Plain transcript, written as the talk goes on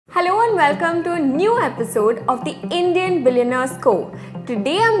Hello and welcome to a new episode of the Indian Billionaires Co.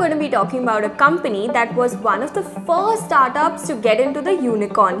 Today I'm going to be talking about a company that was one of the first startups to get into the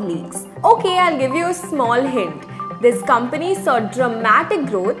unicorn leagues. Okay, I'll give you a small hint. This company saw dramatic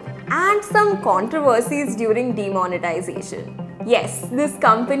growth and some controversies during demonetization. Yes, this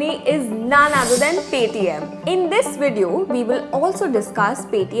company is none other than Paytm. In this video, we will also discuss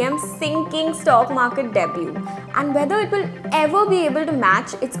Paytm's sinking stock market debut and whether it will ever be able to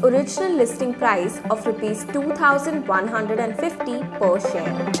match its original listing price of Rs 2,150 per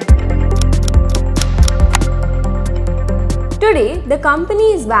share. Today, the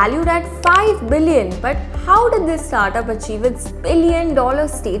company is valued at $5 billion, but how did this startup achieve its billion-dollar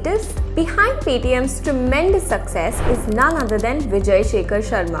status? Behind Paytm's tremendous success is none other than Vijay Shekar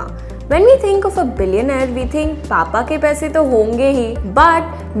Sharma. When we think of a billionaire, we think Papa ke paise to honge hi, but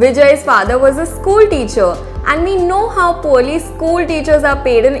Vijay's father was a school teacher, and we know how poorly school teachers are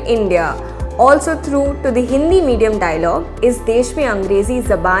paid in India. Also true to the Hindi medium dialogue, is desh mein Angrezi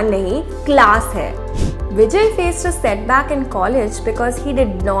zaban nahi, class hai. Vijay faced a setback in college because he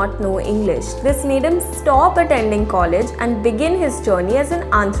did not know English. This made him stop attending college and begin his journey as an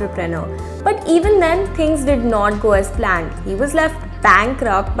entrepreneur. But even then, things did not go as planned. He was left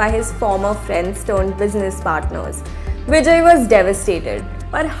bankrupt by his former friends turned business partners. Vijay was devastated.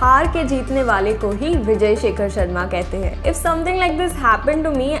 पर हार के जीतने वाले को ही विजय शेखर शर्मा कहते हैं. If something like this happened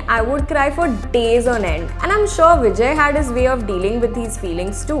to me, I would cry for days on end. And I'm sure Vijay had his way of dealing with these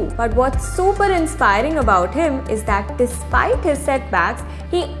feelings too. But what's super inspiring about him is that despite his setbacks,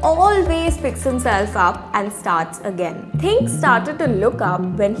 he always picks himself up and starts again. Things started to look up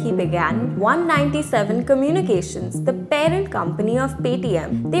when he began 197 Communications, the parent company of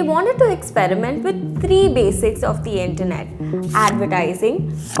Paytm. They wanted to experiment with three basics of the internet: advertising,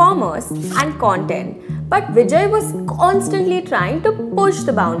 commerce and content. But Vijay was constantly trying to push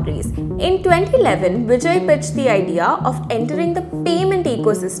the boundaries. In 2011, Vijay pitched the idea of entering the payment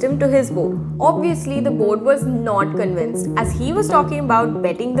ecosystem to his board. Obviously, the board was not convinced, as he was talking about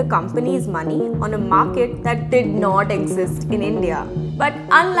betting the company's money on a market that did not exist in India. But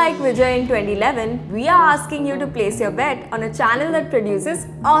unlike Vijay in 2011, we are asking you to place your bet on a channel that produces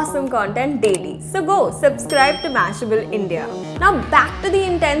awesome content daily. So go subscribe to Mashable India. Now back to the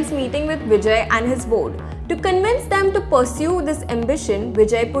intense meeting with Vijay and his board. To convince them to pursue this ambition,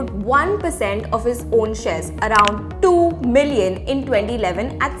 Vijay put 1% of his own shares, around 2 million in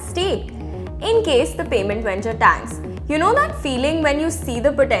 2011, at stake in case the payment venture tanks. You know that feeling when you see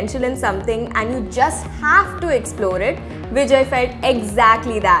the potential in something and you just have to explore it? Vijay felt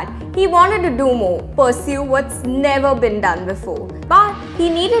exactly that. He wanted to do more, pursue what's never been done before. But he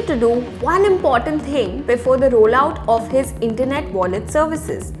needed to do one important thing before the rollout of his internet wallet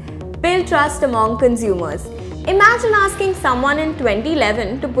services: build trust among consumers. Imagine asking someone in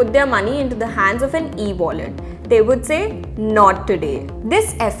 2011 to put their money into the hands of an e-wallet. They would say, not today.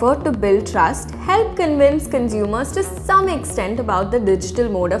 This effort to build trust helped convince consumers to some extent about the digital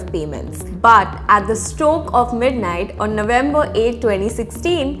mode of payments. But at the stroke of midnight on November 8,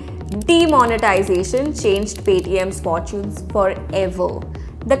 2016, demonetization changed Paytm's fortunes forever.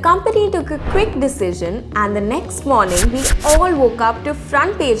 The company took a quick decision, and the next morning we all woke up to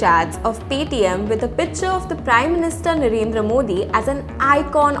front page ads of Paytm with a picture of the Prime Minister Narendra Modi as an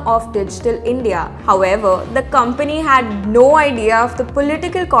icon of digital India. However, the company had no idea of the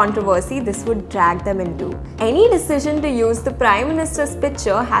political controversy this would drag them into. Any decision to use the Prime Minister's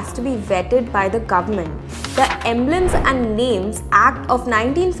picture has to be vetted by the government. The Emblems and Names Act of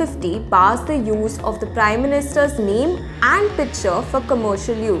 1950 bars the use of the Prime Minister's name and picture for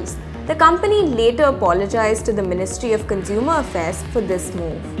commercial use. The company later apologized to the Ministry of Consumer Affairs for this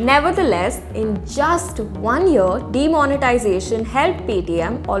move. Nevertheless, in just 1 year, demonetization helped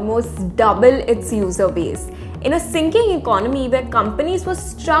Paytm almost double its user base. In a sinking economy where companies were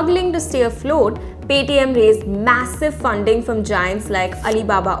struggling to stay afloat, Paytm raised massive funding from giants like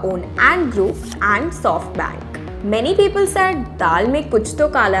Alibaba-owned Ant Group and SoftBank. Many people said, "Dal mein kuch to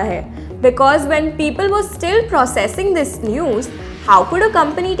kala hai," because when people were still processing this news, how could a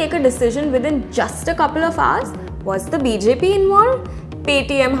company take a decision within just a couple of hours? Was the BJP involved?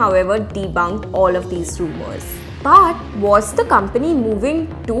 Paytm, however, debunked all of these rumors. But was the company moving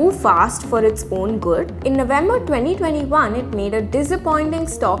too fast for its own good? In November 2021, it made a disappointing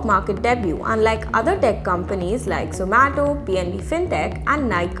stock market debut, unlike other tech companies like Zomato, PNB Fintech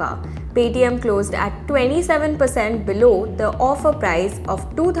and Nykaa. Paytm closed at 27% below the offer price of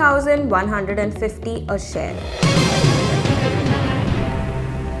 2,150 a share.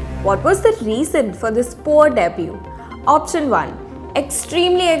 What was the reason for this poor debut? Option 1.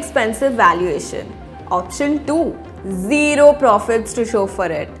 Extremely expensive valuation. Option 2. zero profits to show for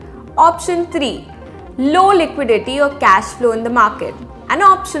it. Option 3, low liquidity or cash flow in the market. And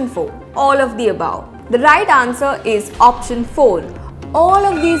option 4, all of the above. The right answer is option 4. All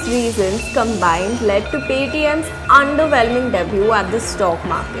of these reasons combined led to Paytm's underwhelming debut at the stock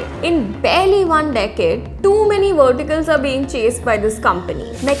market. In barely 1 decade, too many verticals are being chased by this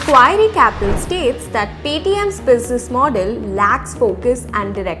company. Macquarie Capital states that Paytm's business model lacks focus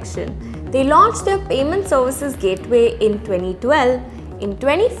and direction. They launched their payment services gateway in 2012. In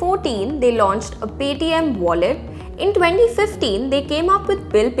 2014, they launched a Paytm wallet. In 2015, they came up with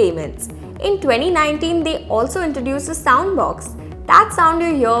bill payments. In 2019, they also introduced a soundbox. That sound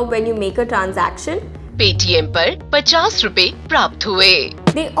you hear when you make a transaction. Paytm पर 50 रुपए प्राप्त हुए.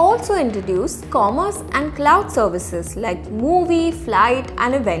 They also introduced commerce and cloud services like movie, flight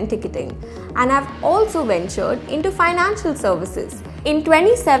and event ticketing, and have also ventured into financial services. In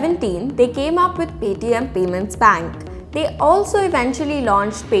 2017, they came up with Paytm Payments Bank. They also eventually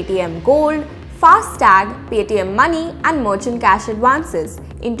launched Paytm Gold, FASTag, Paytm Money and merchant cash advances.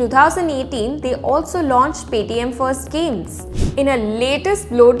 In 2018, they also launched Paytm First Games. In a latest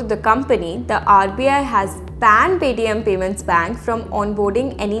blow to the company, the RBI has banned Paytm Payments Bank from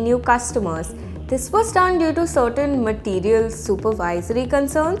onboarding any new customers. This was done due to certain material supervisory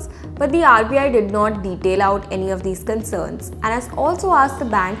concerns, but the RBI did not detail out any of these concerns and has also asked the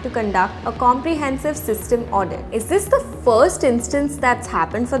bank to conduct a comprehensive system audit. Is this the first instance that's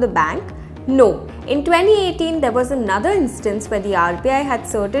happened for the bank? No. In 2018, there was another instance where the RBI had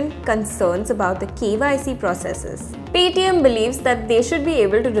certain concerns about the KYC processes. Paytm believes that they should be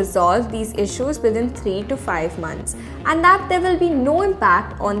able to resolve these issues within 3 to 5 months and that there will be no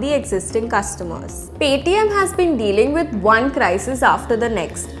impact on the existing customers. Paytm has been dealing with one crisis after the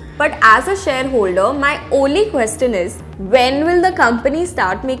next. But as a shareholder, my only question is, when will the company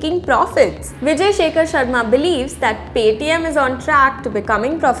start making profits? Vijay Shekar Sharma believes that Paytm is on track to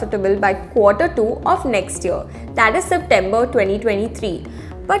becoming profitable by Q2 of next year, that is September 2023.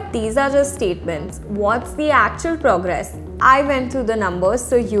 But these are just statements. What's the actual progress? I went through the numbers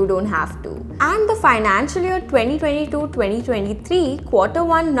so you don't have to. And the financial year 2022-2023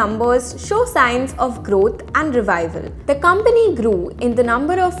 Q1 numbers show signs of growth and revival. The company grew in the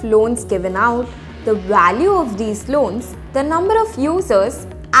number of loans given out, the value of these loans, the number of users,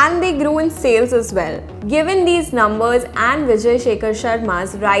 and they grew in sales as well. Given these numbers and Vijay Shekar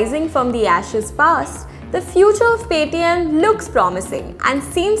Sharma's rising from the ashes past, the future of Paytm looks promising and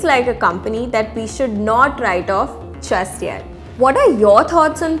seems like a company that we should not write off just yet. What are your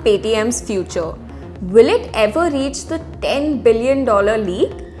thoughts on Paytm's future? Will it ever reach the $10 billion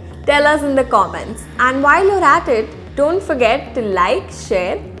league? Tell us in the comments. And while you're at it, don't forget to like,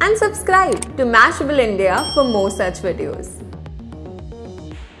 share and subscribe to Mashable India for more such videos.